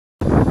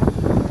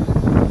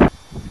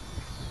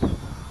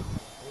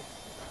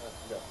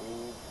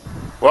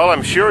Well,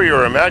 I'm sure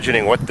you're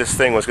imagining what this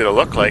thing was going to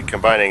look like,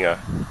 combining a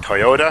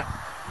Toyota,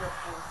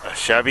 a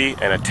Chevy,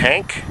 and a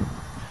tank.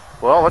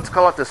 Well, let's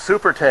call it the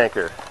super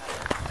tanker.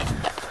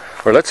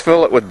 Or let's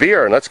fill it with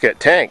beer and let's get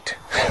tanked.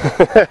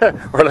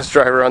 Or let's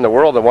drive around the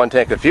world in one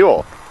tank of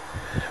fuel.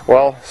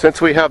 Well,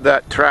 since we have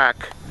that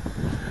track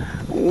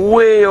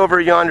way over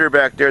yonder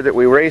back there that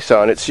we race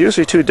on, it's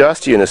usually too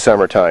dusty in the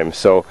summertime.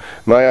 So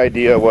my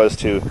idea was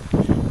to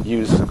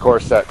use, of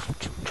course, that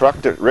truck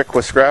that Rick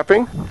was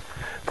scrapping,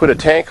 put a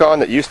tank on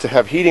that used to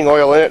have heating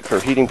oil in it for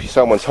heating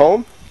someone's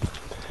home,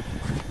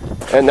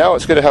 and now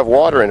it's going to have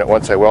water in it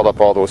once I weld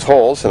up all those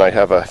holes, and I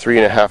have a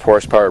 3.5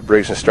 horsepower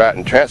Briggs &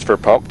 Stratton transfer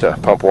pump to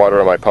pump water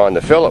on my pond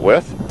to fill it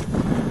with.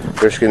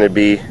 There's going to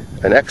be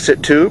an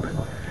exit tube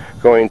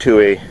going to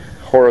a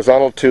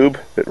horizontal tube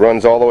that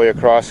runs all the way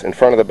across in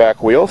front of the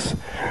back wheels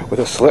with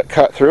a slit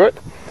cut through it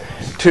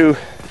to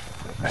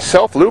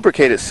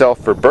self-lubricate itself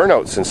for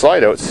burnouts and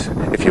slide-outs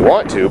if you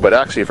want to, but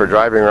actually for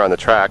driving around the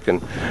track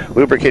and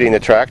lubricating the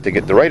track to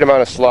get the right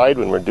amount of slide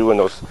when we're doing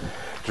those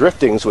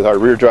driftings with our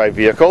rear drive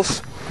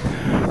vehicles,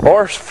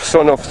 or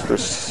so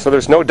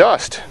there's no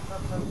dust.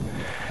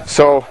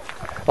 So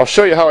I'll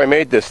show you how I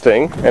made this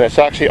thing, and it's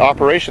actually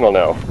operational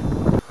now.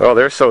 Well,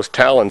 there's those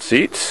Talon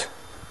seats,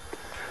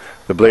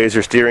 the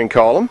Blazer steering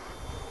column,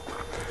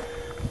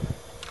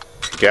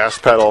 gas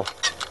pedal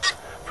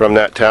from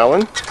that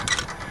Talon,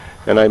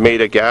 and I made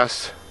a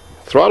gas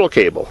throttle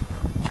cable,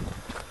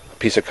 a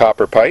piece of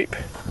copper pipe,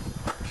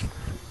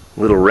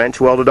 little wrench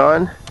welded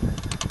on,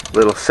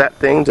 little set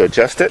thing to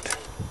adjust it,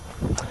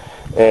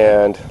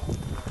 and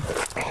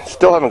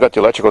still haven't got the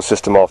electrical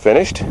system all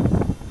finished.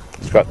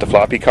 It's got the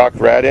floppy cock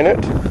rad in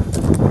it,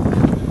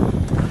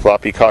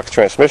 floppy cock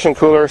transmission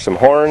cooler, some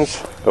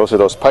horns. Those are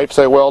those pipes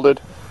I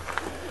welded.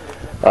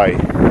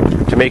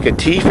 To make a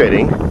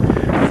T-fitting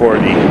for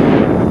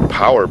the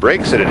power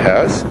brakes that it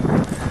has,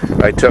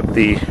 I took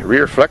the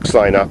rear flex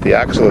line off the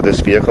axle of this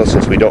vehicle,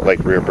 since we don't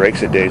like rear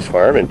brakes at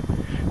Davidsfarm,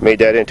 and made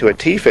that into a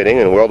T-fitting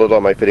and welded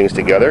all my fittings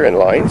together in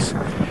lines.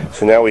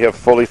 So now we have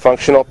fully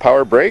functional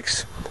power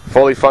brakes,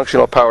 fully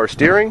functional power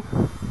steering.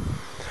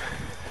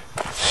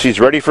 She's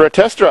ready for a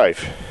test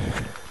drive.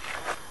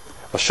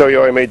 I'll show you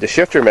how I made the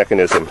shifter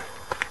mechanism.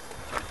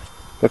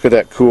 Look at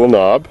that cool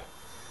knob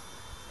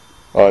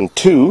on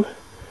 2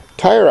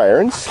 tire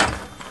irons,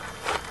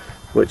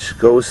 which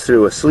goes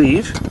through a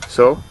sleeve.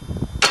 So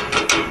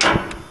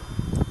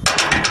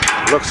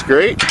looks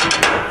great,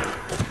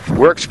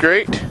 works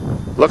great,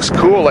 looks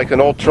cool like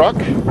an old truck.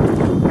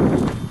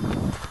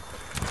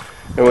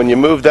 And when you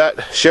move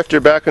that shifter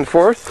back and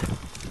forth,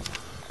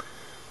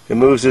 it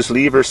moves this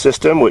lever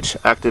system which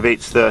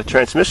activates the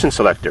transmission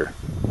selector.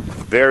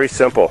 Very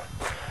simple.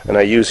 And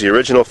I use the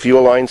original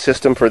fuel line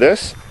system for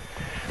this,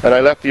 and I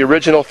left the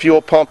original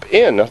fuel pump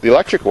in, the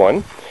electric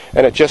one,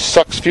 and it just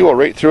sucks fuel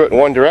right through it in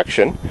one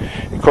direction.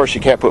 Of course,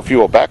 you can't put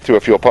fuel back through a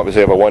fuel pump because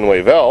they have a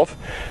one-way valve,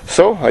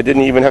 so I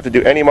didn't even have to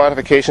do any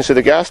modifications to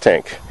the gas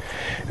tank.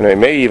 And I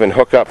may even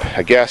hook up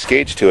a gas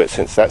gauge to it,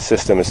 since that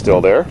system is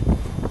still there.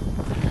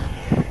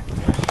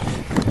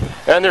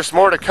 And there's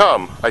more to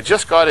come. I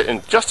just got it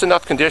in just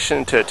enough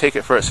condition to take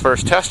it for its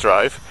first test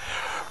drive,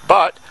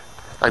 but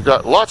I've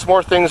got lots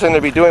more things I'm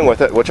going to be doing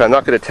with it, which I'm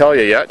not going to tell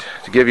you yet,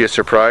 to give you a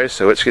surprise,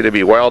 so it's going to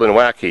be wild and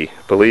wacky,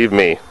 believe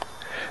me.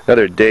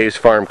 Another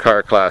Davidsfarm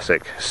car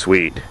classic.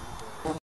 Sweet.